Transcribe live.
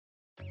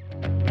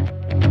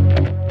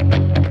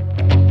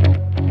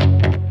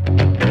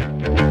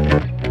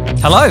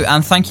Hello,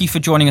 and thank you for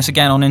joining us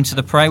again on Into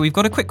the Pray. We've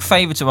got a quick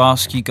favour to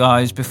ask you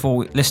guys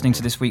before listening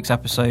to this week's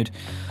episode.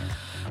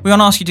 We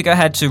want to ask you to go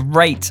ahead to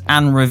rate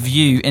and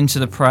review Into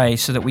the Pray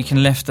so that we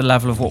can lift the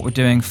level of what we're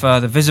doing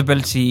further.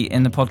 Visibility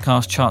in the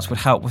podcast charts would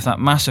help with that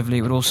massively.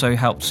 It would also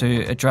help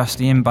to address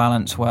the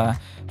imbalance where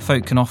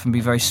folk can often be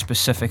very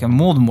specific and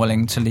more than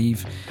willing to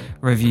leave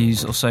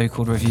reviews or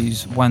so-called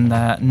reviews when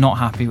they're not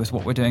happy with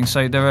what we're doing.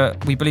 So there are,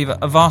 we believe,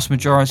 a vast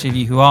majority of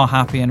you who are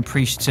happy and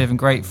appreciative and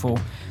grateful.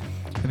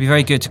 It'd be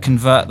very good to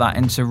convert that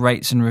into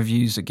rates and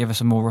reviews that give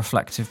us a more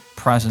reflective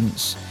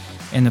presence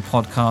in the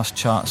podcast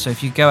chart. So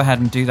if you go ahead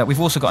and do that. We've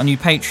also got a new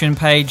Patreon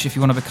page. If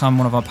you want to become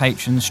one of our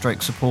patrons /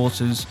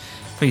 supporters,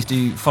 please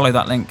do follow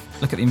that link,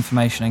 look at the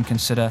information and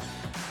consider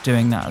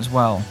doing that as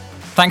well.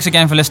 Thanks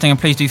again for listening, and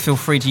please do feel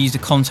free to use the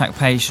contact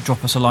page to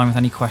drop us a line with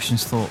any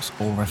questions, thoughts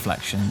or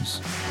reflections.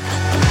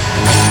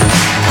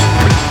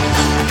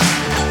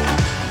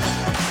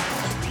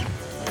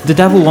 The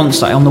devil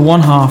wants that on the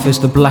one half is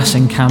the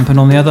blessing camp and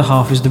on the other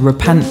half is the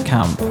repent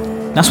camp.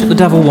 That's what the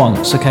devil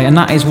wants, okay, and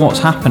that is what's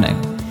happening.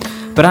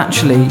 But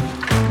actually,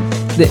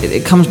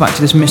 it comes back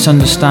to this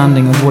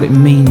misunderstanding of what it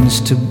means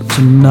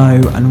to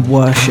know and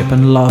worship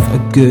and love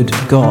a good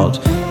God,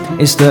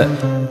 is that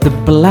the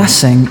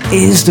blessing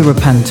is the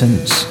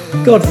repentance.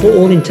 God, for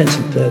all intents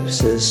and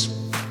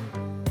purposes,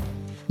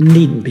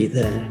 needn't be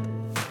there.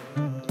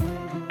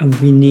 And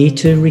we need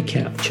to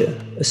recapture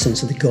a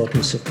sense of the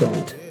godness of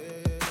God,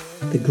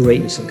 the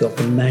greatness of God,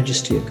 the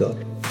majesty of God.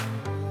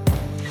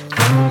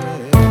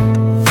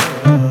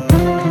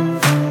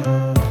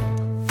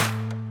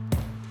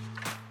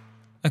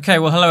 Okay,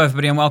 well, hello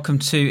everybody and welcome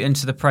to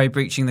Into the Pray,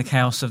 breaching the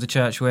chaos of the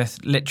church with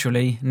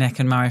literally Nick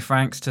and Mary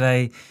Franks.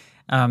 Today,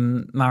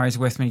 Mary's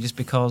with me just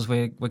because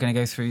we're going to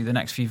go through the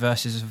next few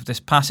verses of this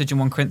passage in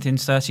 1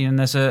 Corinthians 13, and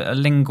there's a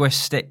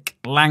linguistic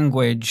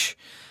language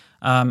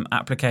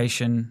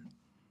application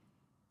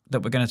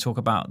that we're going to talk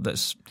about.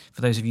 That's,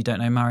 for those of you who don't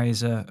know, Mary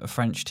is a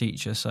French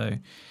teacher, so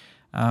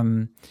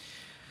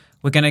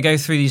we're going to go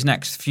through these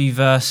next few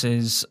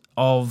verses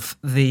of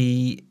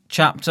the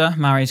chapter.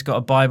 Mary's got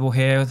a Bible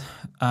here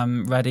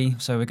ready,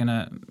 so we're going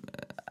to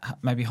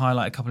maybe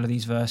highlight a couple of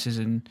these verses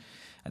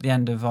at the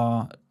end of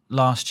our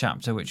last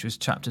chapter, which was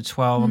chapter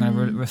 12. I'm going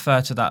to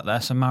refer to that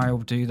there, so Mary will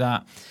do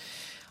that.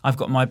 I've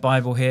got my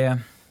Bible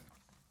here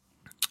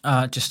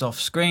just off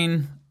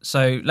screen,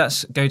 so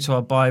let's go to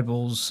our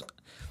Bibles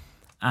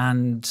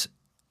and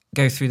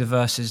go through the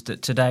verses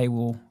that today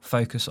we'll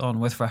focus on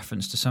with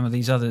reference to some of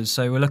these others.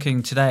 So we're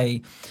looking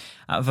today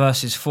at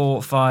verses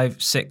 4,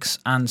 5, 6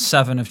 and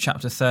 7 of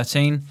chapter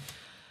 13.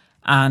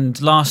 And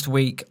last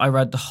week I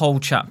read the whole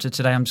chapter.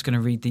 Today I'm just going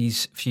to read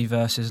these few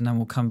verses and then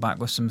we'll come back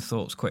with some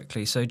thoughts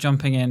quickly. So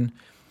jumping in,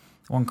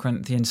 1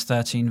 Corinthians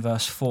 13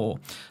 verse 4.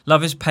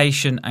 Love is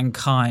patient and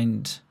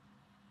kind.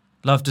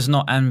 Love does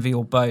not envy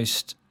or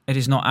boast. It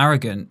is not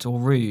arrogant or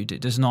rude. It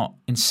does not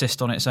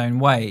insist on its own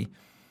way.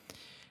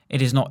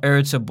 It is not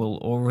irritable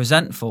or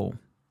resentful.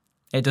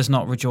 It does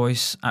not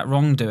rejoice at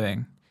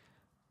wrongdoing,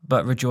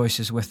 but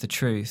rejoices with the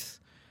truth.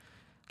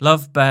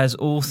 Love bears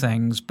all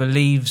things,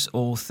 believes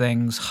all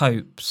things,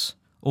 hopes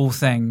all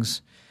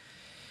things,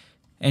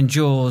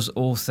 endures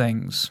all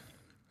things.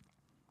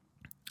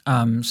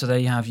 So there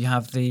you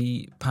have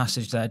the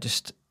passage there. Do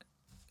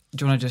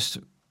you want to just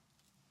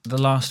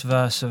the last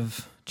verse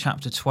of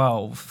chapter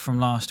 12 from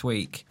last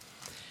week?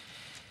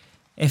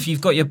 If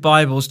you've got your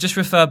Bibles, just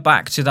refer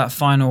back to that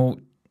final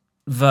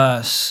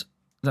verse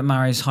that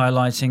Mary's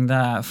highlighting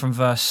there from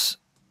verse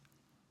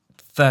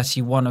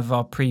 31 of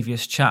our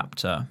previous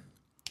chapter.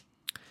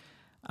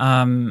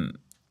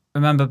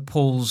 Remember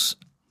Paul's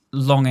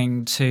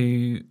longing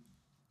to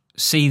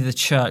see the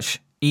church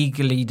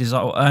eagerly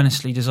or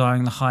earnestly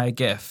desiring the higher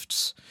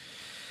gifts,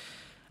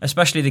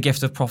 especially the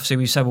gift of prophecy.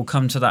 We said we'll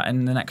come to that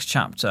in the next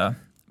chapter.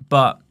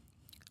 But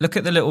look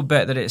at the little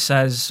bit that it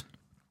says,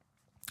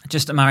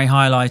 just that Mary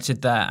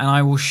highlighted there, and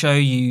I will show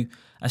you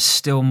a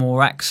still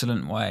more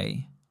excellent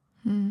way.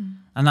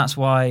 And that's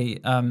why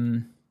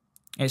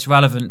it's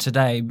relevant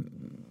today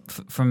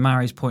from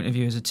Mary's point of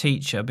view as a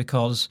teacher,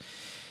 because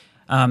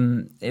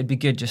it'd be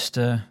good just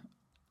to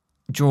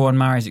draw on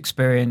Mary's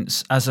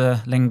experience as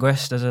a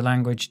linguist, as a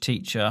language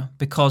teacher,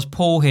 because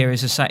Paul here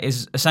is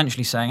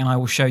essentially saying, and I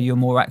will show you a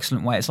more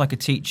excellent way. It's like a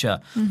teacher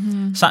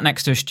sat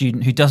next to a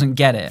student who doesn't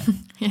get it,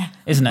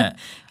 isn't it?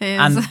 It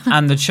is.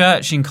 And the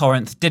church in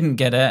Corinth didn't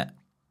get it.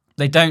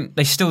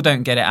 They still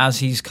don't get it as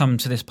he's come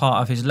to this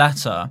part of his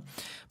letter,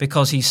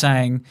 because he's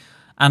saying,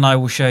 and I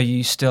will show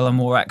you still a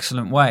more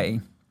excellent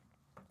way.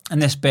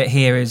 And this bit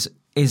here is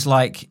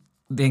like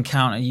the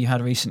encounter you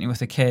had recently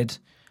with a kid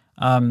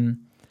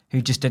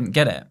who just didn't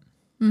get it.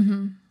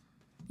 Mm-hmm.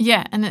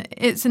 Yeah, and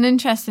it's an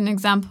interesting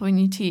example when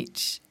you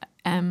teach,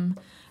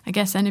 I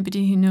guess,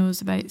 anybody who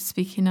knows about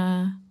speaking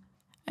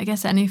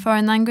any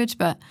foreign language,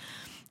 but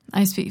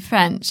I speak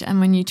French,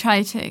 and when you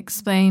try to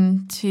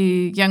explain to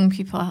young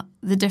people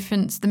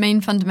the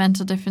main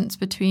fundamental difference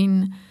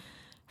between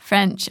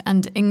French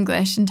and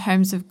English in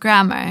terms of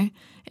grammar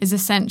is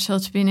essential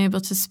to being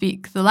able to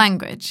speak the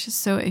language.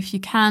 So if you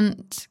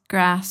can't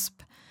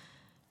grasp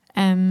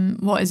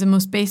what is a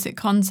most basic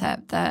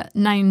concept, that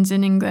nouns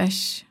in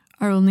English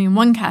are only in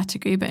one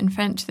category, but in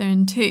French they're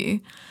in two.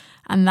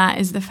 And that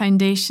is the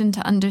foundation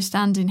to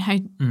understanding how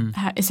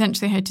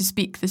essentially how to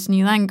speak this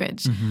new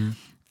language.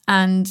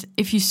 And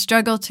if you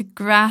struggle to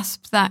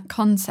grasp that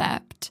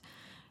concept,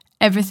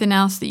 everything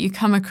else that you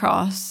come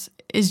across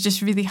is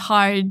just really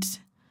hard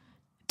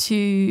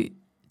to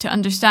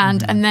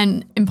understand and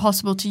then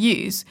impossible to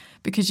use,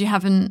 because you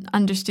haven't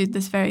understood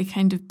this very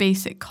kind of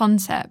basic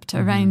concept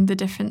around the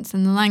difference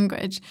in the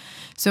language.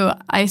 So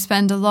I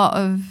spend a lot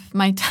of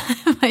my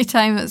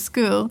time at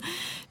school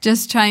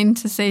just trying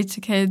to say to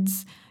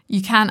kids,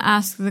 you can't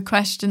ask the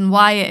question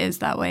why it is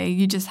that way.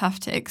 You just have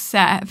to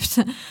accept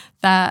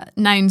that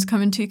nouns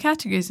come in two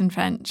categories in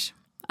French,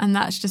 and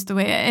that's just the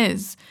way it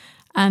is.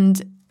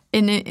 And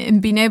in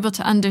being able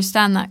to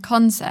understand that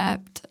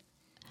concept,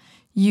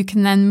 you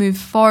can then move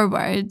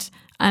forward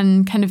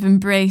and kind of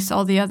embrace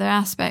all the other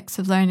aspects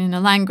of learning a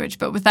language.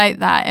 But without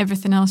that,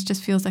 everything else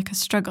just feels like a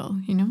struggle,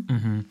 you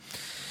know?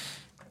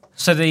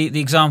 So the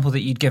example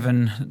that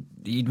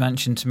you'd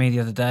mentioned to me the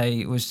other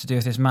day was to do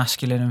with this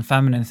masculine and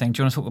feminine thing.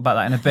 Do you want to talk about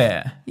that in a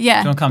bit?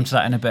 Yeah. Do you want to come to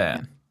that in a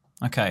bit?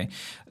 Okay.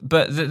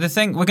 But the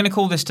thing, we're going to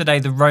call this today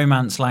the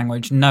romance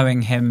language,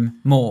 knowing him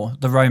more.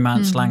 The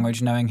romance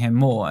language, knowing him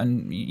more.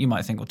 And you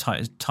might think, well,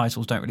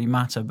 titles don't really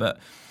matter, but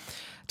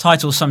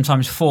titles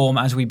sometimes form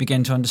as we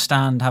begin to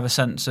understand, have a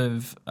sense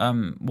of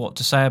what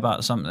to say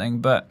about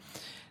something. But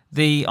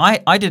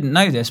I didn't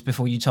know this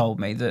before you told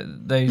me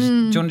that those. Do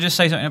you want to just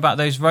say something about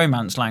those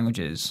romance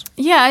languages?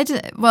 Yeah, I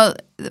did. Well,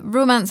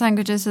 romance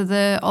languages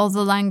are all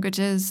the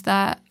languages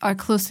that are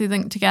closely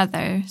linked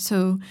together.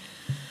 So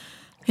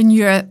in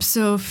Europe,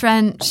 so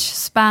French,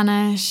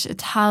 Spanish,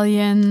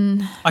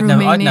 Italian,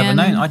 Romanian.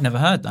 I'd never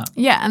heard that.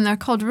 Yeah, and they're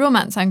called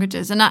romance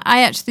languages. And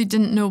I actually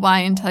didn't know why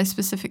until I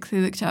specifically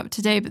looked it up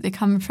today, but they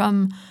come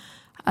from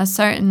a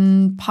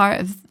certain part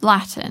of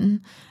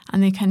Latin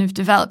and they kind of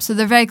develop. So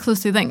they're very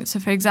closely linked. So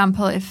for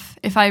example,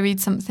 if I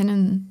read something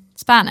in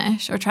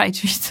Spanish or try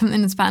to read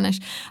something in Spanish,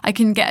 I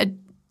can get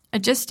a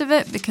gist of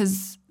it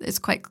because it's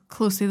quite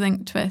closely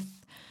linked with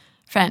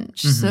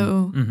French.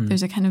 So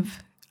there's a kind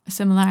of a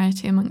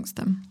similarity amongst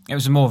them. It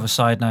was more of a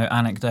side note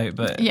anecdote,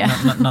 but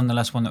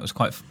nonetheless one that was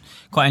quite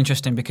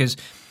interesting because,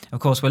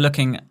 of course, we're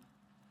looking.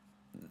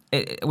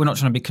 We're not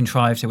trying to be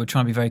contrived here. We're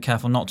trying to be very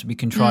careful not to be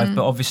contrived.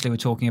 But obviously, we're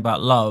talking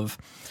about love,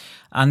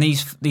 and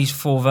these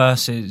 4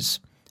 verses,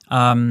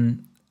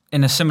 in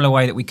a similar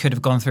way that we could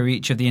have gone through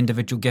each of the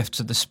individual gifts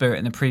of the Spirit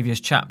in the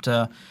previous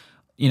chapter,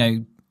 you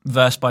know,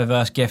 verse by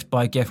verse, gift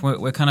by gift.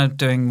 We're kind of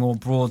doing more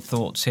broad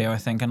thoughts here, I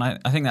think, and I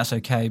think that's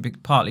okay.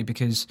 Partly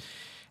because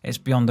it's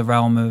beyond the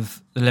realm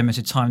of the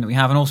limited time that we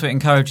have. And also it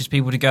encourages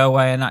people to go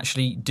away and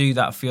actually do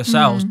that for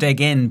yourselves, dig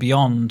in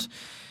beyond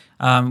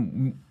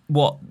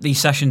what these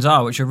sessions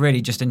are, which are really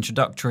just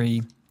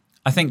introductory.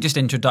 I think just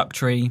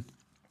introductory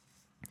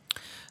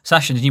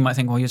sessions. And you might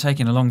think, well, you're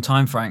taking a long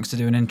time, Franks, to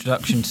do an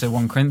introduction to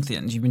 1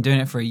 Corinthians. You've been doing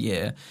it for a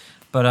year.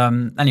 But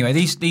anyway,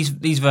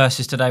 these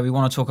verses today, we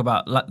want to talk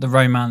about the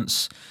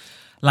romance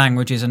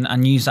languages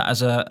and use that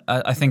as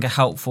I think a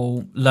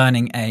helpful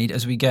learning aid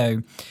as we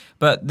go.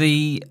 But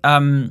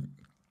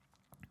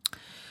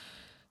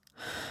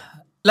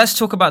let's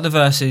talk about the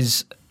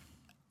verses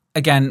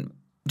again,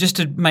 just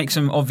to make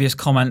some obvious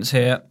comments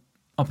here.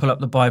 I'll pull up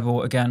the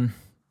Bible again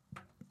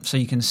so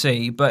you can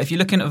see. But if you're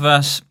looking at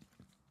verse,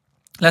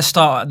 let's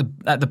start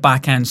at the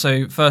back end.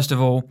 So first of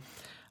all,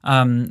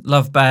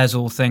 love bears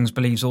all things,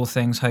 believes all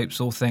things, hopes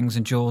all things,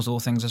 endures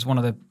all things. That's one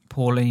of the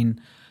Pauline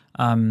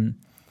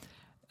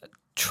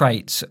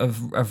traits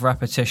of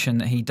repetition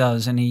that he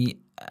does, and he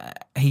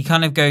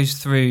kind of goes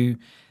through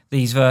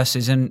these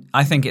verses, and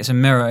I think it's a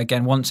mirror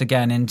again, once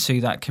again,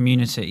 into the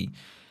community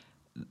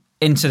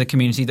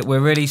that we're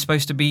really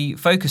supposed to be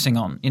focusing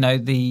on. You know,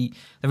 the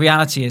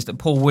reality is that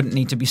Paul wouldn't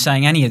need to be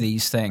saying any of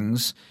these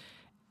things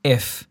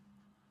if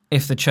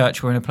the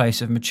church were in a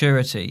place of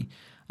maturity.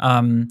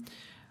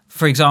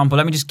 For example,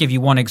 let me just give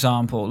you one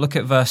example. Look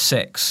at verse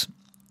 6.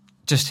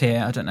 Just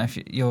here, I don't know if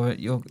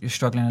you're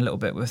struggling a little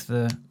bit with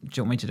the. Do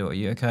you want me to do it? Are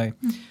you okay?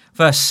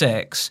 Verse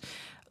 6.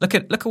 Look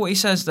at what he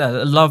says there.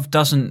 That love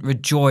doesn't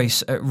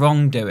rejoice at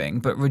wrongdoing,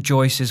 but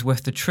rejoices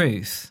with the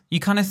truth. You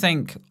kind of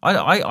think.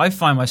 I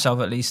find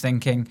myself at least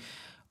thinking,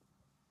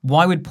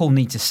 why would Paul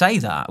need to say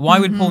that? Why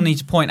would Paul need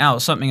to point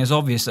out something as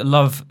obvious that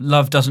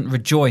love doesn't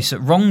rejoice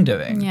at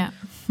wrongdoing? Yeah.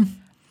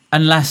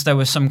 Unless there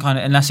was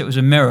unless it was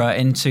a mirror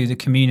into the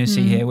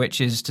community here,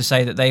 which is to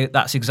say that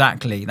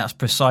that's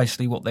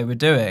precisely what they were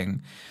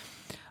doing,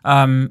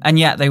 and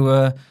yet they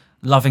were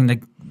loving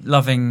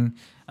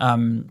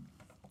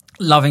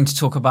to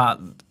talk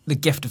about the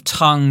gift of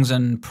tongues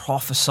and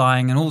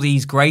prophesying and all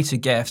these greater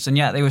gifts, and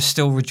yet they were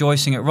still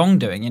rejoicing at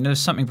wrongdoing. You know, there's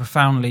something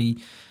profoundly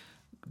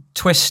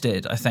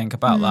twisted, I think,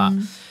 about that.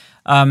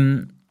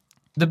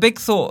 The big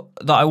thought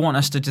that I want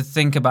us to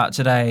think about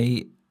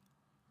today.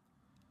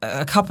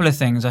 A couple of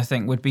things I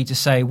think would be to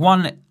say.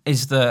 One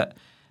is that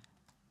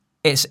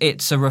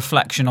it's a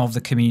reflection of the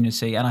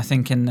community, and I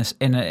think in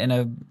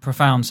a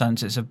profound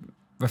sense, it's a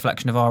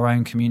reflection of our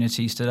own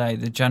communities today.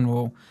 The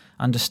general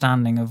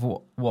understanding of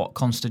what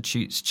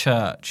constitutes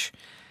church,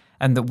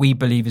 and that we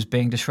believe is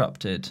being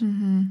disrupted.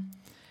 Mm-hmm.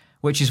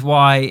 Which is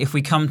why if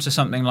we come to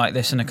something like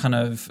this in a kind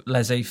of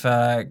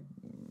laissez-faire,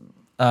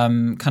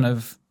 kind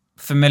of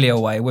familiar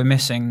way, we're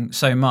missing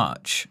so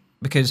much,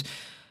 because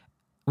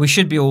we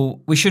should all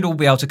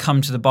be able to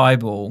come to the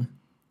Bible,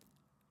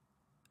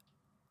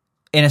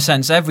 in a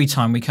sense, every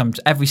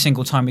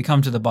single time we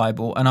come to the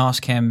Bible, and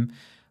ask Him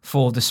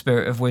for the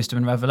spirit of wisdom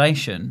and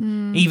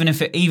revelation, even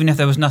if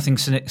there was nothing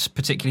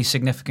particularly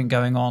significant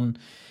going on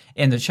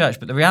in the church.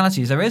 But the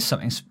reality is there is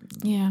something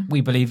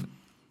we believe,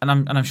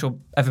 and I'm sure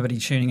everybody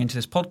tuning into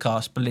this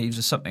podcast believes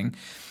there's something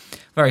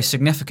very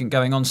significant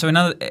going on. So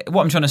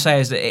what I'm trying to say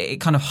is that it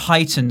kind of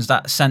heightens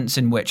that sense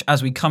in which,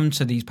 as we come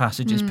to these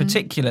passages,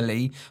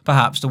 particularly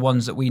perhaps the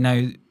ones that we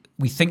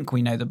think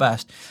we know the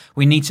best,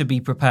 we need to be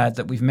prepared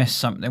that we've missed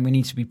something. We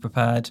need to be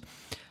prepared.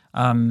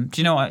 Do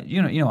you know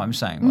what I'm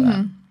saying about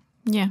that?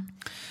 Yeah.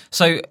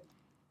 So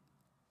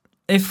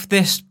if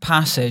this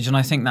passage, and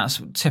I think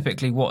that's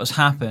typically what has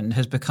happened,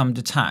 has become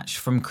detached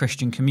from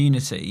Christian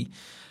community,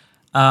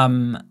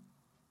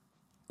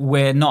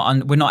 we're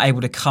not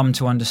able to come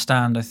to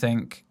understand, I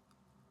think,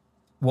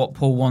 what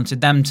Paul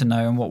wanted them to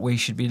know and what we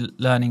should be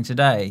learning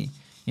today.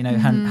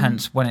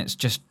 Hence when it's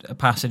just a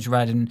passage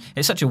read, and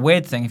it's such a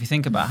weird thing if you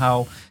think about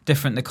how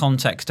different the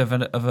context of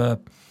a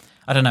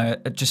I don't know,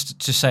 just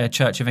to say a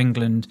Church of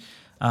England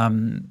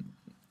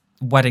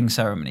wedding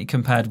ceremony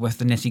compared with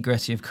the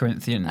nitty-gritty of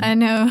Corinthian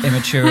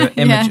immature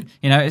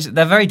image.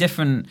 They're very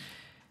different.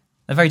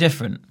 They're very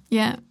different.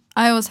 Yeah.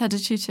 I always had a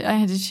tutor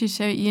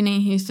at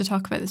uni who used to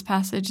talk about this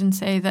passage and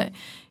say that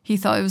he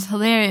thought it was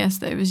hilarious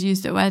that it was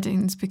used at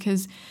weddings,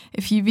 because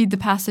if you read the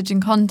passage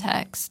in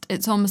context,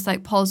 it's almost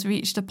like Paul's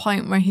reached a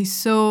point where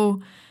he's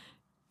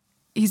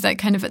like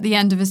kind of at the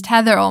end of his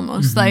tether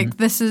almost. Like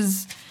this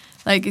is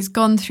like he's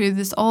gone through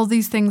all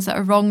these things that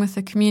are wrong with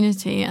the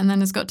community, and then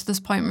has got to this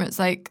point where it's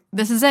like,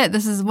 this is it.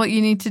 This is what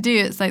you need to do.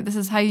 It's like, this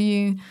is how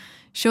you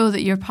show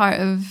that you're part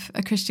of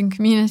a Christian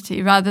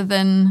community, rather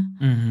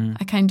than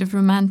a kind of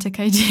romantic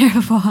idea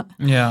of what.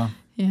 Yeah.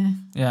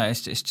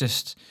 It's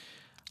just,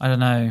 I don't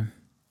know.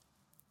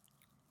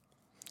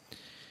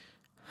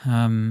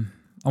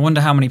 I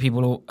wonder how many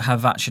people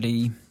have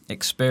actually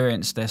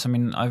experienced this. I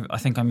mean, I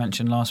think I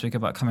mentioned last week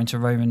about coming to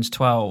Romans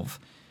 12.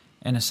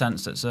 In a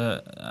sense, that's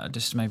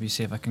just maybe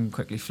see if I can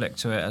quickly flick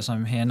to it as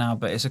I'm here now.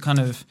 But it's a kind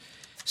of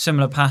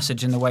similar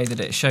passage in the way that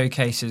it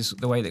showcases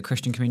the way that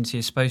Christian community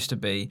is supposed to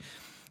be.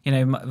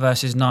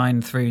 Verses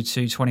 9 through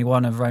to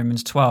 21 of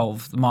Romans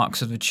 12, the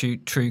marks of a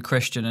true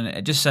Christian. And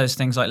it just says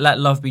things like, let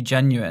love be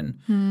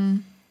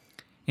genuine.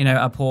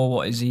 Abhor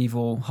what is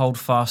evil, hold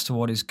fast to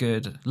what is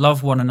good,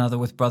 love one another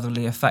with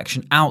brotherly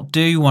affection,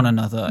 outdo one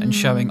another in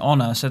showing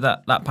honour. So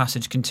that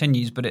passage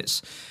continues, but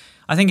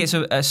I think it's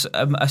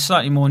a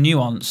slightly more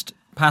nuanced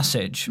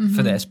passage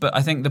for this. But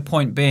I think the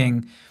point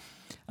being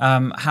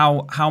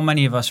how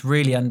many of us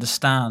really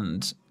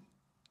understand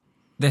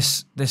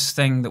this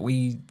thing that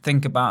we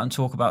think about and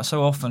talk about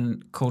so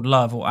often called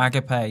love, or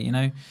agape,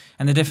 and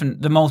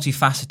the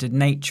multifaceted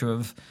nature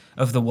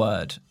of the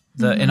word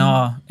that in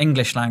our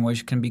English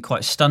language can be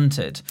quite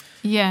stunted.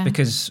 Yeah.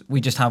 Because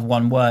we just have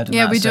one word.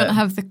 And we don't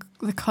have the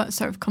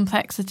sort of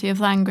complexity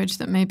of language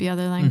that maybe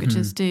other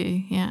languages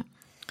do. Yeah.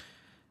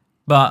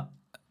 But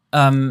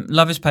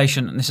love is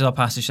patient, and this is our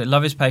passage. So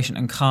love is patient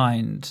and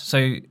kind.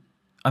 So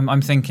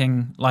I'm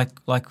thinking,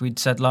 like we'd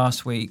said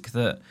last week,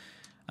 that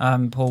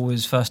Paul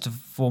was first and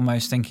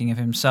foremost thinking of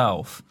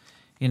himself,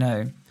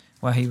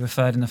 where he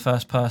referred in the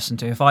first person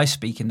to, if I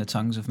speak in the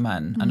tongues of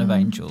men and of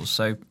angels.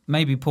 So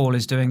maybe Paul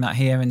is doing that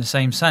here in the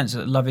same sense,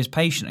 that love is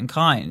patient and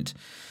kind.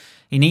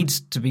 He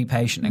needs to be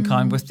patient and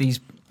kind with these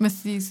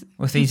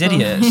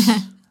idiots,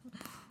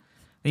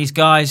 these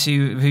guys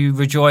who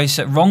rejoice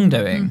at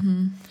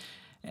wrongdoing.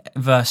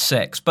 Verse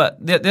 6.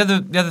 But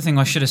the other thing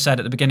I should have said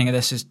at the beginning of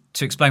this is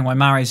to explain why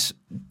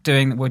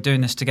we're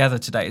doing this together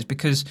today, is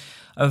because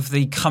of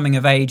the coming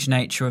of age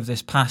nature of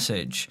this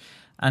passage.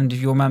 And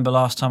if you remember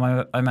last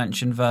time I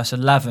mentioned verse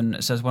 11,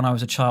 it says, when I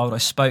was a child, I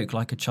spoke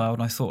like a child,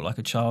 and I thought like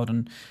a child.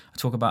 And I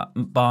talk about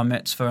bar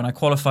mitzvah, and I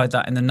qualified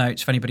that in the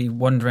notes for anybody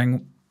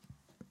wondering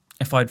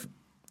if I'd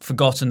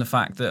forgotten the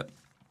fact that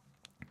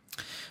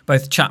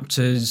both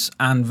chapters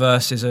and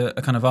verses are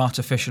kind of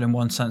artificial in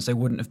one sense. They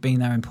wouldn't have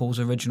been there in Paul's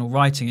original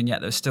writing, and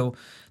yet there's still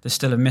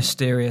a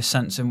mysterious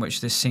sense in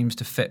which this seems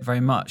to fit very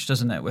much,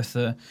 doesn't it, with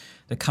the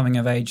coming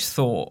of age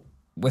thought,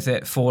 with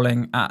it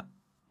falling at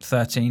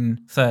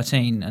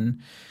 13:13 and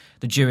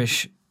the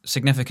Jewish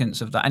significance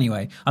of that.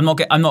 Anyway, I'm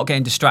not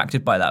getting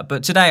distracted by that.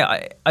 But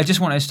today I just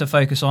want us to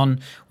focus on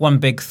one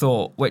big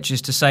thought, which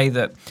is to say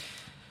that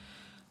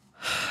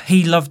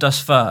he loved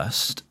us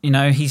first.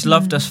 He's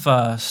loved us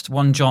first.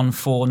 1 John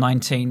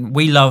 4:19.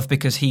 We love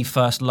because he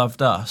first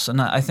loved us.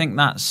 And I think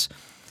that's,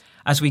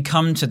 as we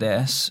come to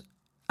this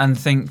and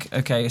think,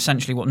 okay,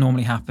 essentially what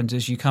normally happens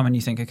is you come and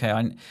you think,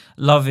 okay,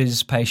 love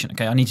is patient.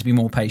 Okay, I need to be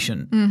more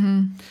patient.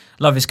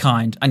 Love is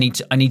kind. I need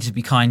to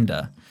be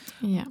kinder.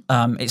 Yeah.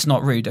 It's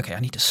not rude. Okay,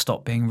 I need to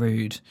stop being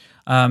rude.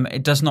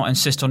 It does not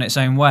insist on its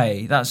own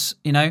way. That's,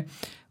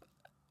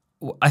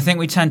 I think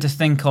we tend to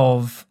think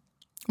of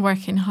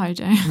working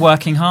harder.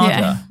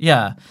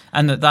 Yeah.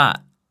 And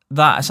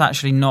that's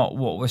actually not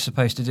what we're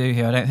supposed to do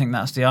here. I don't think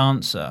that's the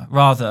answer.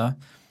 Rather,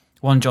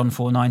 1 John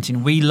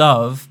 4:19, we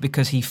love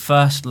because he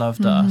first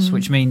loved us,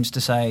 which means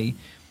to say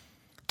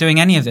doing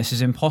any of this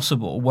is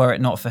impossible were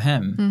it not for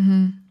him.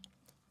 Mm-hmm.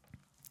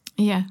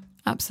 Yeah,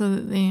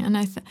 absolutely. And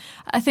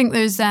I think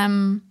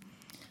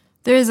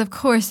there is, of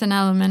course, an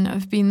element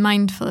of being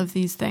mindful of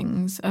these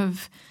things,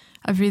 of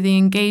really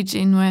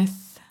engaging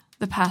with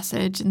the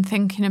passage and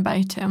thinking about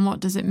it and what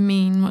does it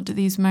mean, what do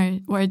these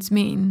words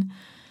mean.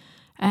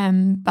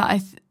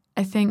 But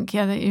I think,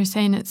 that you're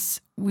saying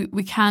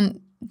we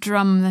can't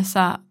drum this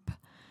up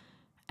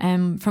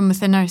from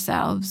within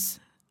ourselves.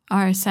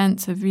 Our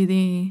sense of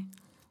really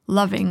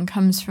loving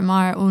comes from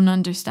our own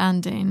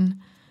understanding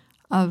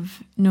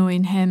of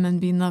knowing him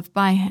and being loved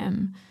by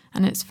him.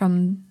 And it's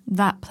from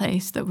that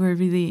place that we're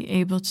really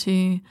able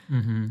to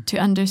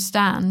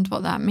understand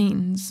what that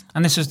means.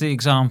 And this was the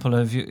example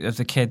of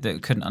the kid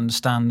that couldn't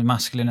understand the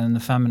masculine and the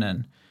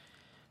feminine,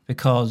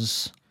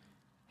 because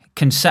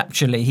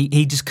conceptually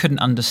he just couldn't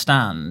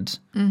understand.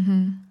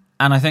 And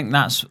I think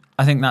that's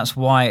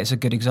why it's a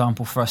good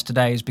example for us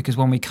today, is because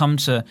when we come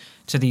to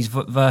these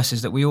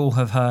verses that we all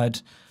have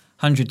heard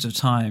hundreds of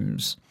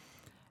times,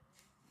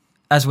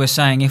 as we're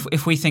saying,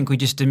 if we think we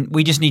just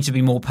need to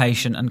be more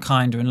patient and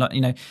kinder,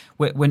 and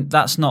when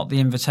that's not the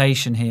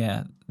invitation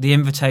here. The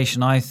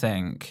invitation, I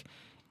think,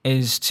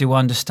 is to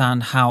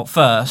understand how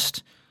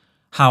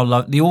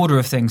the order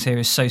of things here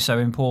is so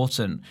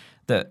important,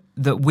 that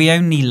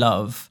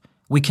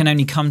we can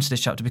only come to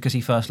this chapter because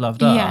he first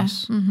loved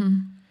us.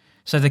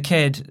 So that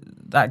kid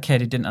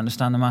who didn't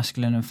understand the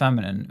masculine and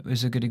feminine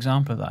is a good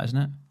example of that, isn't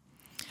it?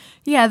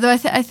 Yeah, though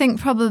I think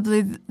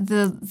probably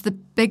the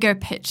bigger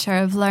picture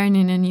of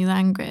learning a new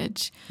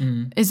language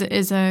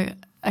is a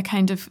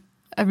kind of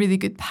a really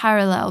good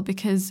parallel,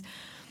 because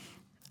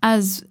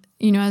as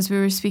we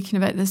were speaking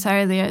about this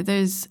earlier,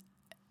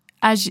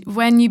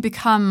 when you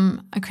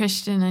become a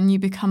Christian and you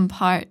become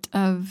part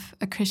of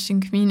a Christian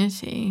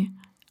community,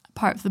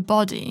 part of the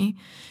body,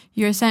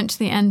 you're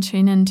essentially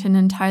entering into an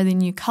entirely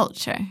new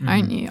culture,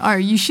 aren't you? Or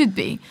you should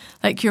be.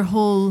 Like your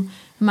whole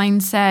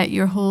mindset,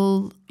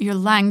 your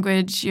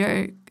language,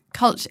 your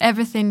culture,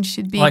 everything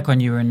should be... Like when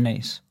you were in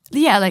Nice.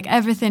 Yeah, like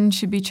everything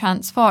should be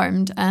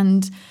transformed.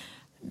 And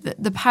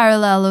the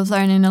parallel of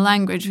learning a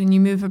language, when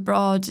you move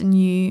abroad and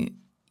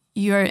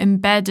you're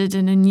embedded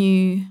in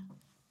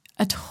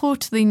a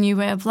totally new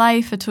way of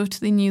life, a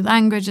totally new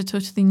language, a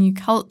totally new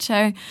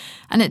culture.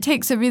 And it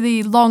takes a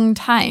really long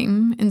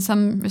time in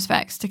some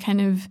respects to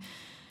kind of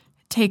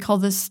take all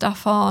this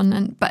stuff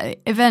on. But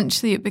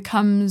eventually it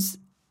becomes,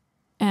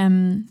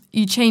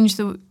 you change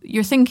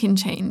your thinking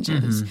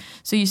changes.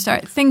 So you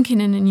start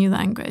thinking in a new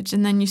language,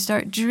 and then you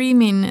start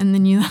dreaming in the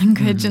new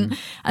language.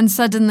 And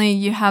suddenly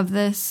you have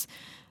this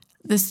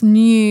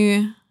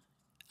new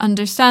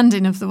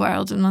understanding of the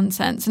world in one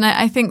sense. And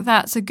I think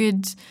that's a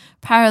good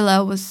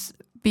parallel with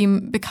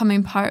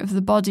becoming part of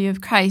the body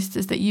of Christ,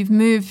 is that you've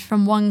moved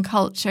from one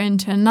culture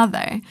into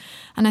another.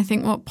 And I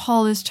think what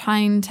Paul is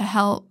trying to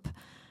help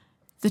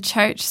the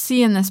church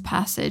see in this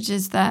passage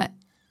is that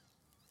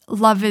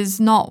love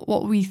is not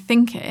what we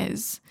think it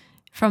is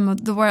from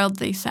the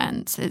worldly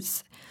sense.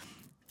 It's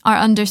our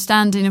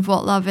understanding of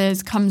what love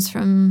is comes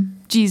from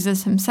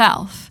Jesus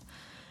himself.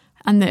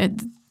 And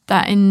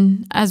that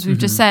in, as we've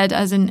just said,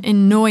 as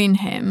in knowing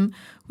him,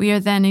 we are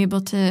then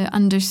able to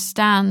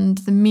understand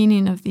the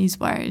meaning of these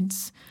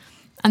words,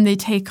 and they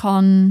just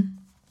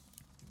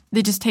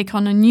take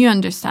on a new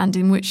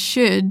understanding, which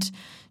should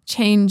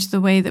change the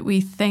way that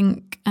we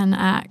think and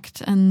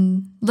act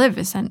and live,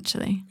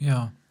 essentially.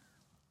 Yeah.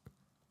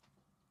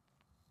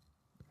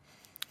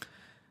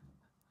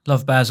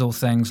 Love bears all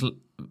things,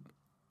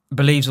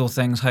 believes all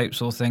things,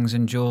 hopes all things,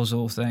 endures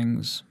all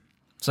things.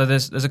 So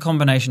there's a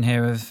combination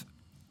here of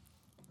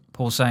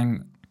Paul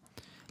saying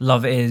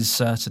love is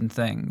certain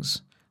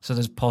things. So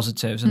there's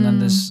positives, and then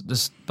there's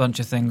a bunch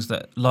of things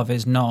that love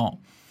is not.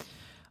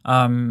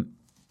 And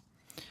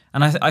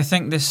I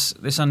think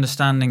this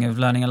understanding of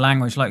learning a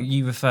language, like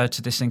you referred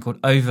to this thing called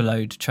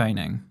overload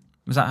training.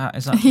 Is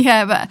that?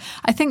 Yeah, but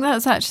I think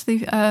that's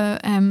actually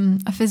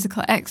a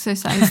physical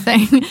exercise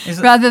thing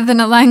rather than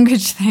a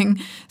language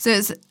thing.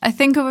 So I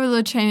think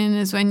overload training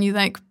is when you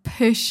like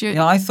push your,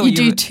 you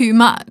do too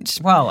much.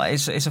 Well,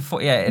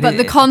 but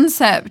the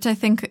concept, I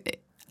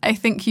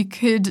think you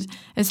could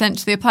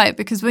essentially apply it,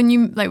 because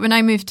when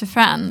I moved to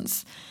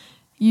France,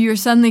 you're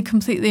suddenly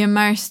completely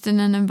immersed in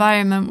an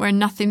environment where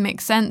nothing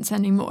makes sense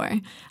anymore,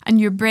 and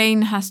your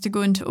brain has to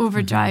go into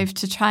overdrive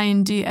to try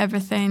and do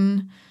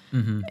everything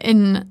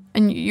and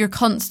you're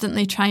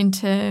constantly trying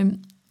to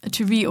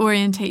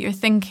reorientate your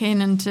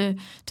thinking and to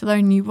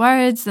learn new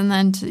words, and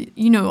then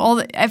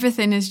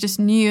everything is just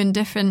new and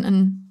different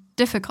and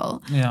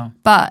difficult. Yeah.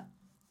 But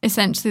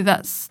essentially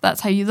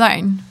that's how you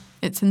learn.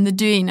 It's in the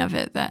doing of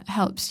it that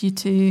helps you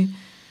to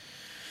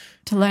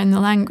learn the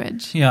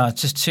language. Yeah,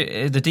 just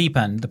the deep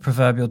end, the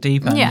proverbial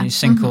deep end. Yeah. You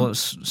sink or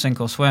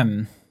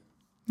swim.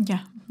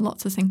 Yeah,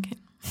 lots of sinking.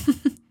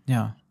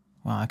 Yeah.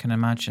 Wow, I can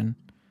imagine.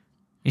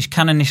 Ich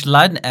kann nicht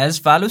leiden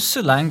es, weil es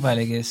so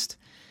langweilig ist.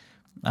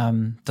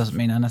 Doesn't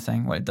mean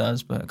anything. Well, it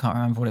does, but I can't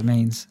remember what it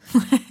means.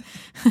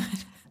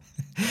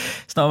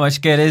 It's not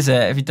much good, is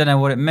it, if you don't know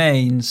what it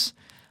means?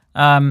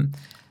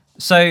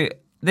 So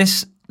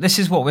this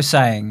is what we're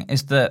saying,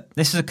 is that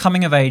this is a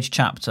coming-of-age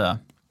chapter.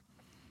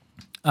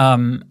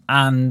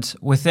 And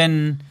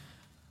within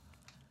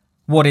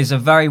what is a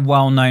very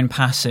well-known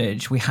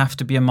passage, we have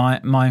to be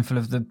mindful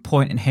of the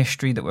point in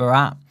history that we're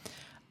at.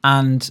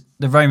 And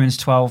the Romans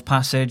 12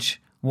 passage,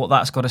 what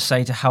that's got to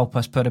say to help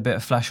us put a bit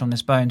of flesh on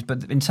this bones.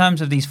 But in terms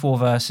of these 4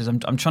 verses, I'm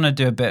trying to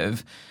do a bit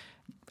of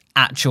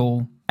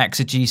actual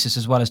exegesis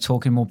as well as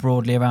talking more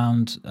broadly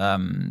around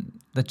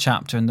the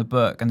chapter and the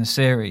book and the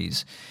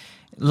series.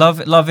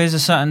 Love is a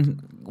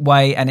certain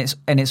way, and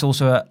it's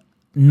also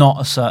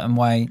not a certain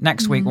way.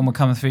 Next week, when we're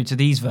coming through to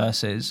these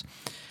verses,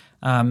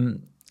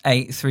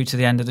 8 through to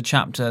the end of the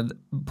chapter,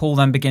 Paul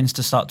then begins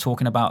to start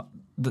talking about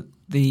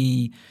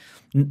the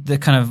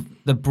kind of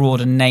the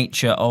broader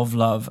nature of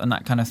love and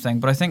that kind of thing.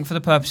 But I think for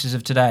the purposes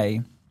of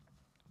today,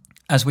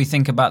 as we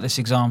think about this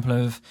example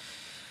of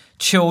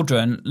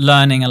children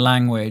learning a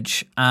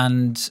language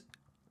and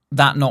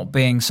that not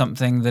being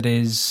something that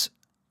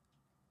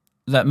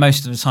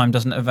most of the time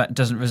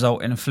doesn't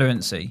result in a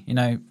fluency. You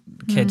know,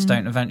 kids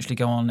don't eventually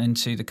go on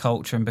into the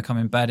culture and become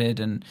embedded,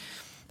 and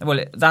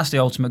that's the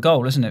ultimate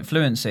goal, isn't it?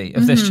 Fluency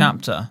of this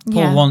chapter.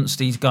 Paul wants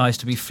these guys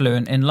to be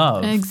fluent in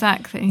love.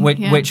 Exactly.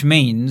 Which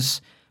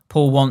means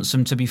Paul wants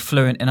them to be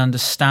fluent in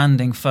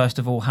understanding, first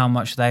of all, how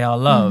much they are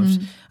loved.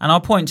 And our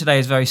point today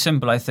is very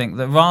simple, I think,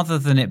 that rather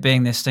than it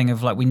being this thing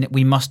of like,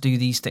 we must do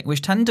these things,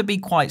 which tend to be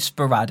quite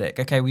sporadic.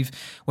 Okay,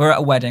 we're at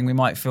a wedding, we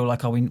might feel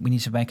like, we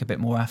need to make a bit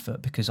more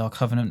effort because our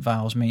covenant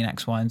vows mean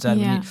X, Y, and Z.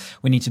 Yeah.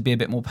 We need to be a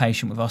bit more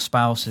patient with our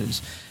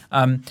spouses.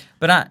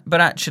 But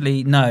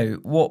actually, no,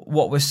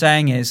 what we're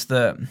saying is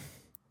that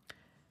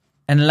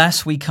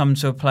unless we come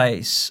to a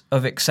place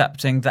of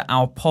accepting that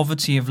our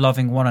poverty of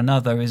loving one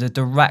another is a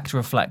direct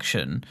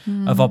reflection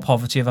of our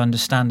poverty of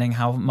understanding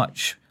how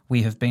much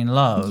we have been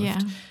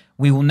loved,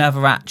 we will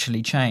never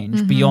actually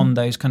change beyond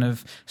those kind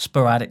of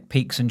sporadic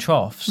peaks and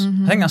troughs.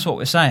 I think that's what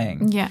we're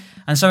saying. Yeah.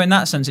 And so in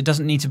that sense, it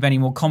doesn't need to be any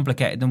more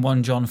complicated than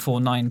 1 John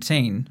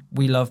 4:19.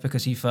 We love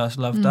because he first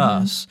loved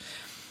us.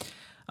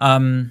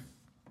 Does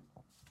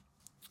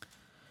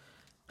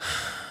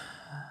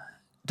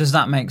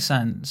that make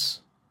sense?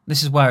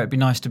 This is where it'd be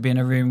nice to be in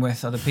a room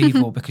with other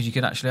people because you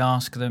could actually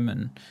ask them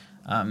and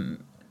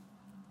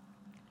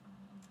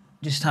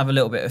just have a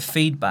little bit of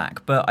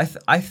feedback. But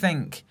I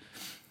think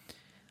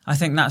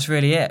that's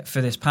really it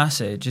for this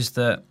passage, is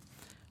that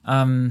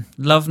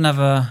love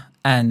never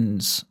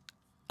ends,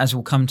 as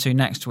we'll come to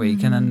next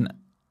week. And then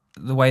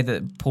the way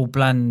that Paul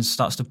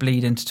starts to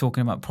bleed into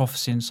talking about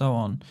prophecy and so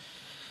on.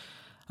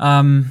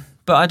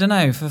 But I don't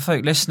know, for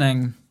folk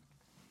listening,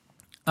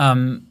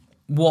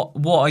 what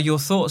are your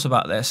thoughts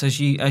about this as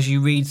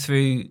you read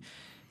through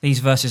these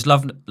verses?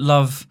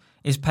 Love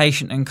is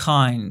patient and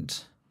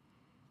kind.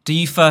 Do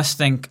you first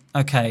think,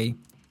 okay,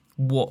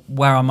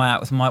 where am I at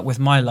with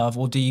my love,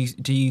 or do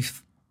you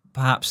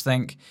perhaps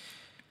think,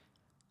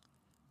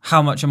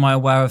 how much am I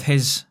aware of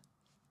his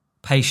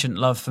patient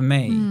love for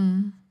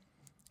me,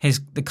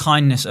 the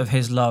kindness of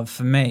his love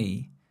for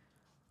me?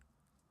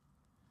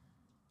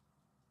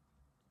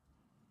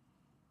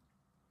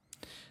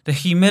 The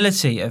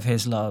humility of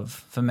his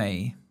love for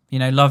me. You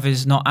know, love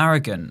is not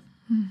arrogant.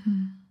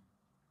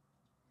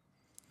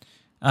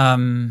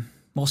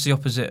 What's the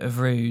opposite of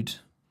rude?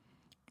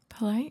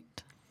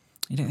 Polite.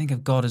 You don't think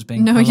of God as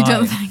being polite. No, you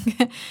don't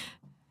think.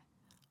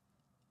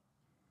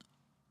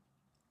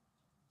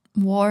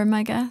 Warm,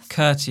 I guess.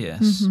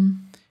 Courteous.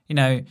 You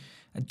know,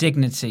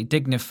 dignity,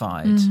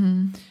 dignified.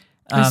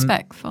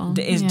 Respectful.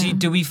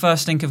 Do we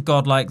first think of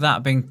God like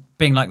that,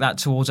 being like that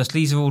towards us?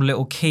 These are all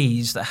little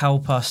keys that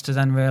help us to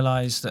then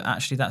realise that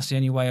actually that's the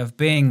only way of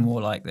being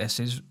more like this,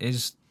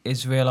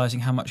 is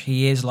realising how much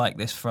he is like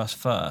this for us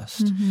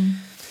first.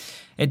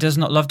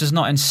 Love does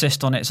not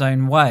insist on its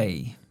own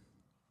way.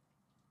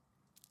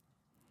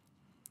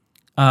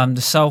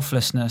 The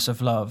selflessness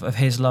of love, of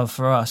his love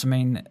for us. I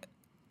mean,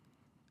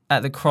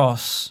 at the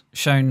cross,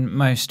 shown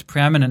most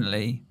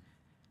preeminently,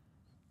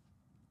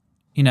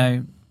 you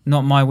know,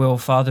 not my will,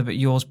 Father, but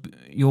your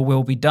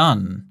will be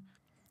done.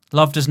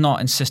 Love does not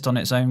insist on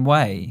its own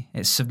way.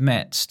 It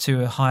submits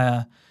to a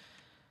higher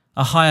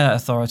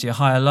authority, a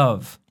higher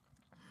love.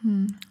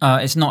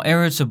 It's not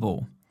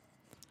irritable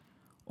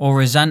or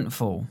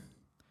resentful.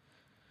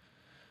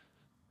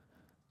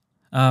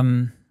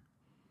 Do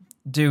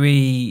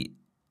we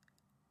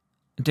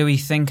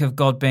think of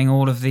God being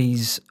all of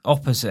these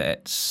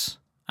opposites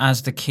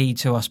as the key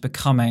to us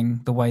becoming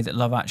the way that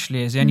love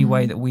actually is? The only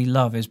way that we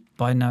love is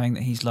by knowing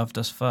that he's loved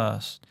us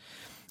first.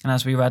 And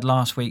as we read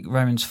last week,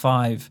 Romans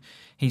 5,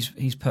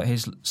 he's put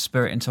his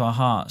spirit into our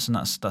hearts, and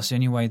that's the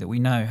only way that we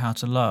know how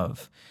to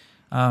love.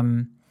 Just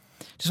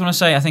want to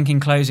say, I think in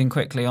closing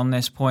quickly on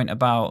this point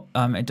about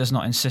it does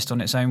not insist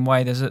on its own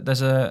way,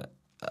 there's a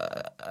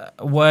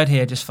word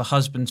here just for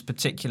husbands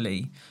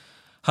particularly.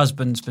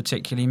 husbands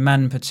particularly,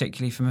 men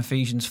particularly, from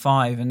Ephesians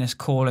 5, and this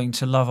calling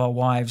to love our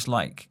wives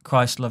like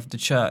Christ loved the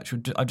church.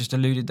 I just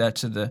alluded there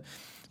to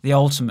the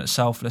ultimate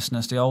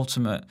selflessness, the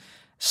ultimate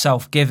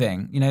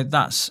self-giving. You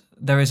know,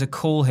 there is a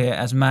call here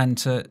as men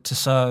to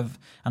serve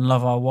and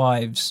love our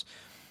wives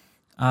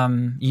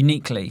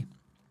uniquely.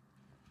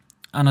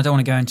 And I don't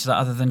want to go into that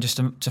other than just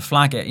to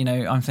flag it. You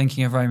know, I'm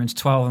thinking of Romans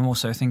 12. I'm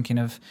also thinking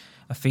of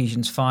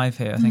Ephesians 5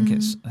 here. I think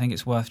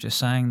it's worth just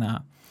saying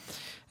that.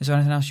 Is there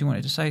anything else you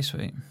wanted to say,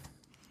 Sweet?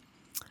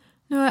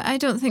 No, I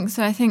don't think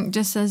so. I think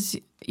just as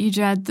you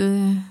read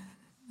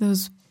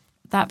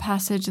that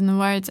passage and the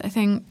words, I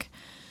think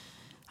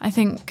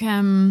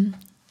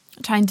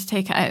trying to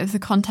take it out of the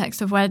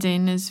context of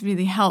wedding is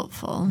really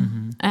helpful.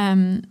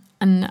 And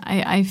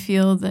I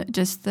feel that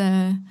just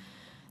the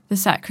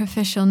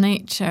sacrificial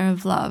nature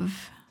of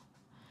love,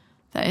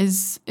 that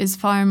is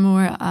far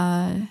more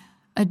a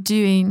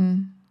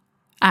doing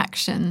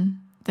action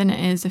than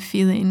it is a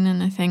feeling.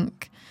 And I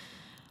think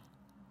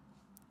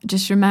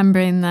just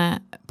remembering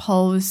that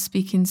Paul was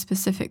speaking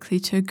specifically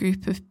to a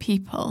group of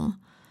people,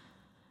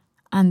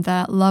 and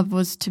that love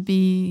was to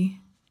be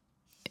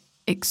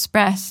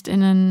expressed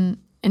in an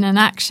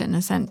action,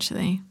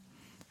 essentially.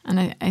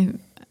 And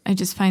I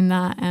just find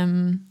that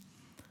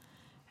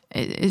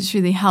it's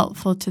really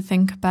helpful to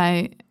think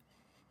about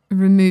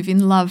removing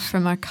love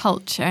from our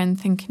culture and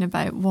thinking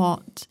about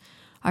what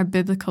our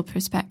biblical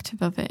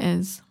perspective of it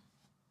is.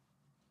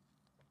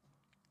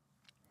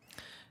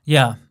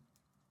 Yeah.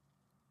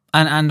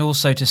 And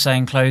also to say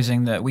in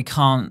closing that we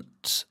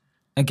can't,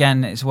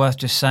 again, it's worth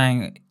just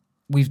saying,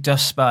 we've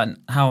just spent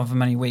however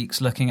many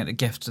weeks looking at the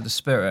gifts of the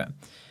Spirit.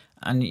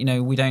 And, you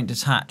know, we don't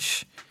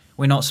detach,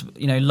 we're not,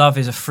 you know, love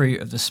is a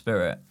fruit of the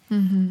Spirit.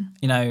 You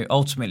know,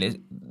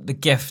 ultimately, the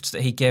gifts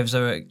that he gives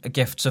are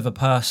gifts of a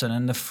person,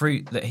 and the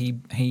fruit that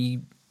he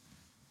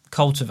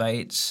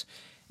cultivates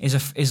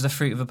is the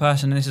fruit of a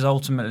person. And this is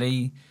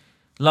ultimately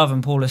love.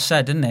 And Paul has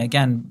said, didn't he?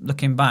 Again,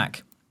 looking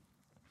back,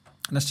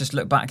 let's just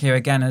look back here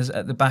again as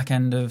at the back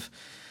end of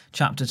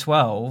chapter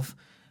 12,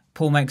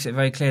 Paul makes it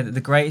very clear that the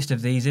greatest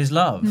of these is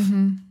love.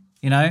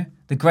 You know,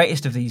 the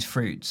greatest of these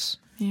fruits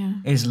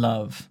is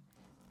love.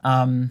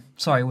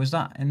 Sorry, was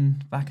that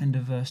in back end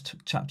of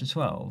chapter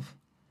 12?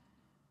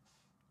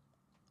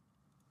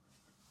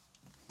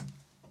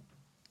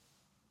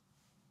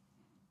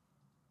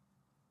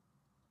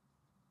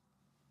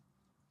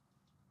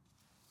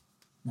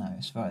 No,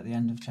 it's right at the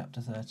end of chapter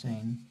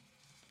 13.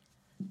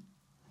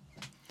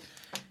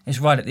 It's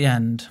right at the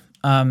end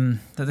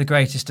that the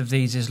greatest of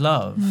these is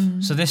love.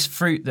 So this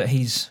fruit that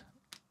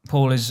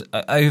Paul is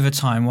over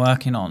time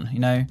working on, you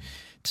know,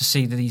 to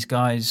see that these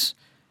guys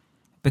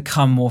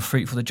become more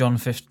fruitful. The John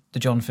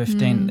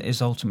 15 is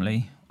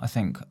ultimately, I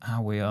think,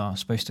 how we are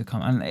supposed to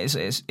come. And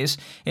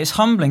it's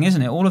humbling,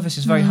 isn't it? All of this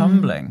is very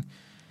humbling,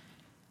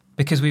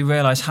 because we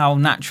realise how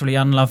naturally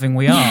unloving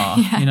we are,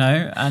 you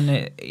know,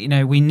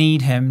 and we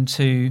need him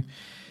to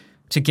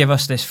give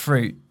us this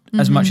fruit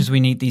as much as we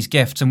need these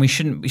gifts, and we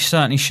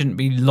certainly shouldn't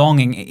be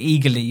longing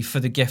eagerly for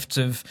the gift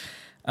of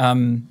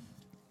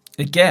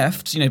the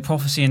gifts, you know,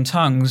 prophecy and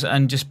tongues,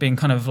 and just being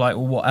kind of like,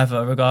 well,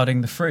 whatever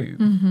regarding the fruit.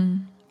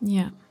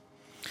 Yeah.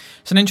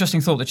 It's an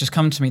interesting thought that just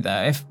come to me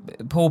there. If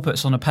Paul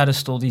puts on a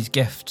pedestal these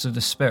gifts of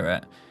the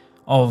Spirit,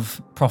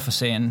 of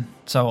prophecy and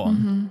so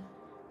on,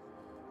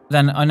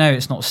 then I know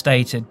it's not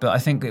stated, but I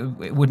think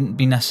it wouldn't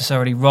be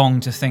necessarily wrong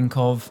to think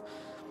of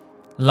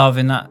love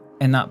in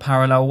that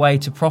parallel way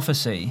to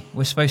prophecy.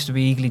 We're supposed to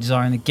be eagerly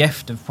desiring the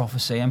gift of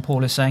prophecy, and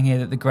Paul is saying here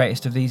that the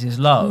greatest of these is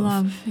love.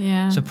 Love,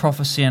 yeah. So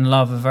prophecy and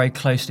love are very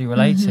closely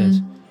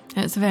related.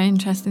 It's a very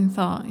interesting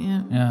thought,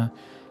 yeah. Yeah.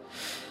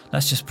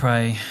 Let's just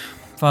pray.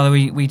 Father,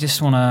 we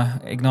just want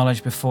to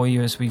acknowledge before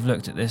you, as we've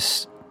looked at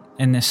this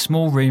in this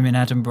small room in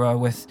Edinburgh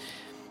with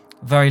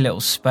very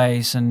little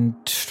space and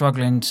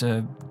struggling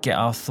to get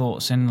our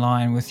thoughts in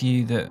line with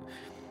you, that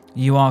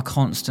you are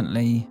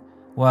constantly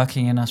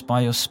working in us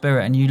by your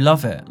Spirit, and you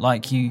love it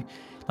like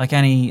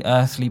any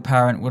earthly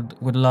parent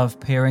would love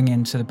peering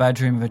into the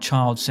bedroom of a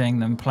child, seeing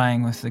them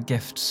playing with the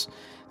gifts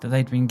that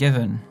they'd been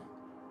given.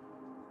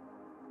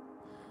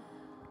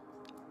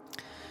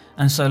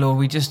 And so, Lord,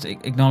 we just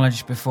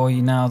acknowledge before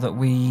you now that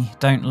we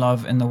don't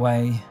love in the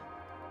way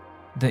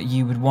that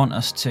you would want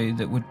us to,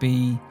 that would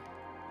be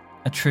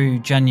a true,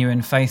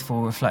 genuine,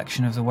 faithful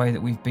reflection of the way that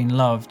we've been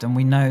loved. And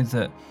we know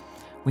that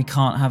we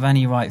can't have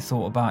any right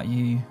thought about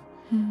you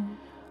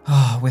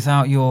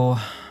without your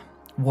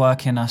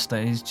work in us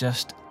that is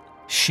just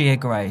sheer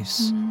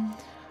grace.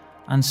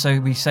 And so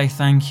we say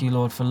thank you,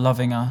 Lord, for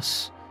loving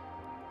us,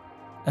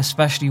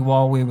 especially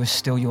while we were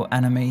still your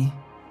enemy,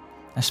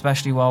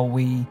 especially while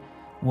we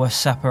were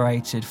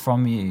separated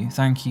from you.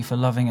 Thank you for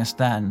loving us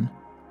then.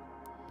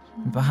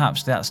 And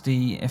perhaps that's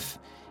if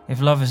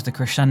love is the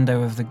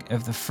crescendo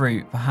of the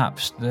fruit,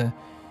 perhaps the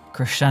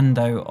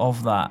crescendo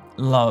of that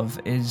love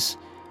is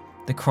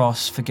the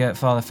cross.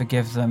 Father,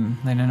 forgive them.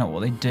 They know not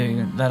what they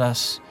do. Let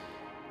us,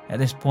 at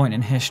this point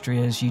in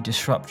history, as you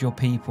disrupt your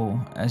people,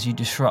 as you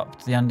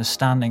disrupt the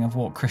understanding of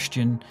what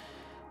Christian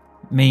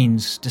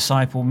means,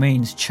 disciple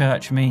means,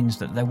 church means,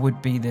 that there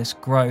would be this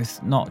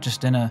growth, not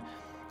just in a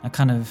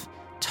kind of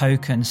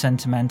token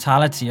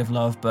sentimentality of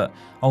love, but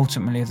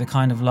ultimately of the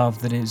kind of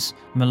love that is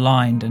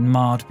maligned and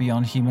marred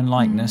beyond human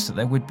likeness, that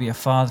there would be a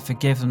Father,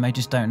 forgive them, they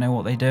just don't know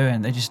what they're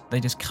doing, they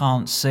just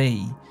can't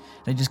see,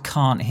 they just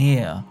can't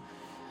hear.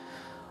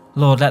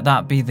 Lord, let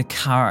that be the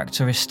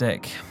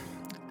characteristic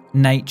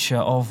nature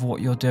of what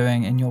you're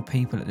doing in your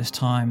people at this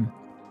time.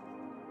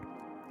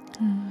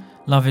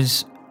 Love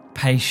is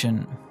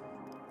patient.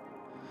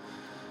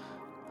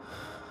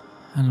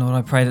 And Lord,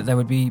 I pray that there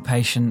would be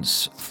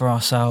patience for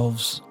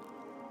ourselves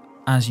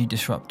as you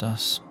disrupt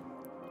us.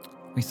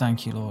 We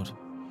thank you, Lord,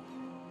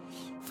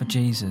 for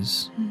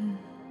Jesus.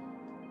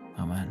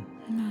 Amen.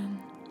 Amen.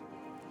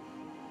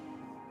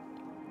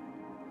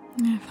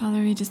 Yeah, Father,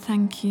 we just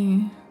thank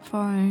you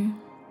for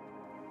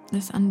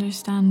this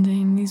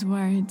understanding, these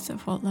words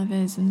of what love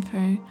is, and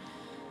for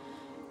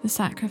the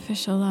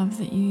sacrificial love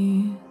that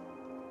you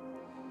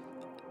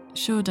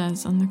showed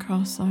us on the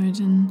cross, Lord.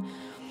 And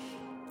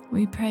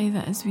we pray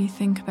that as we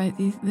think about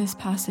this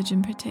passage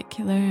in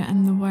particular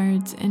and the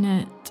words in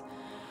it,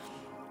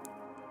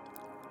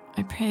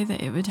 I pray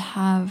that it would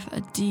have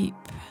a deep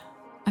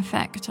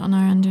effect on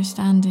our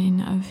understanding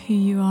of who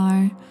you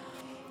are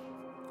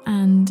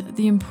and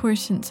the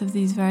importance of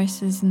these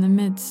verses in the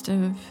midst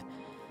of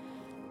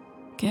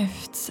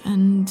gifts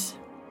and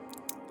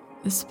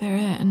the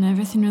Spirit and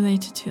everything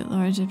related to it,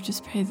 Lord. I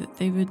just pray that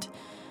they would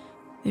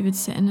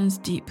sit in us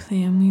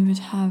deeply, and we would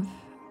have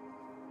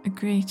a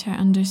greater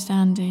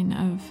understanding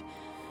of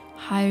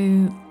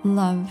how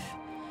love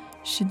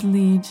should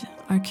lead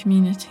our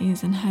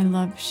communities and how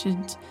love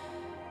should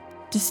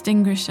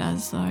distinguish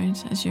us, Lord,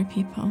 as your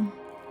people.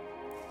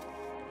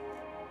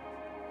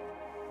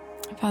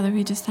 Father,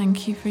 we just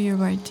thank you for your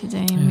word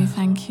today, and we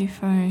thank you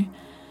for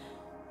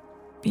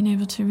being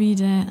able to read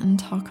it and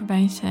talk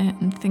about it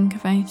and think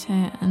about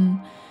it,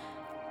 and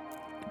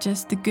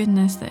just the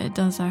goodness that it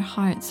does our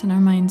hearts and our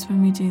minds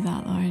when we do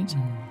that, Lord.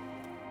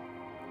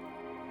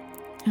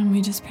 And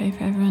we just pray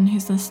for everyone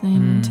who's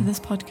listening to this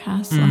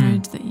podcast,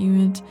 Lord, that you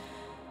would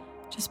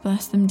just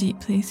bless them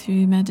deeply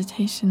through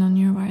meditation on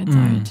your word,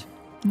 Lord.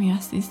 And we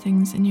ask these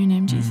things in your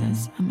name,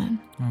 Jesus. Amen.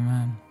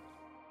 Amen.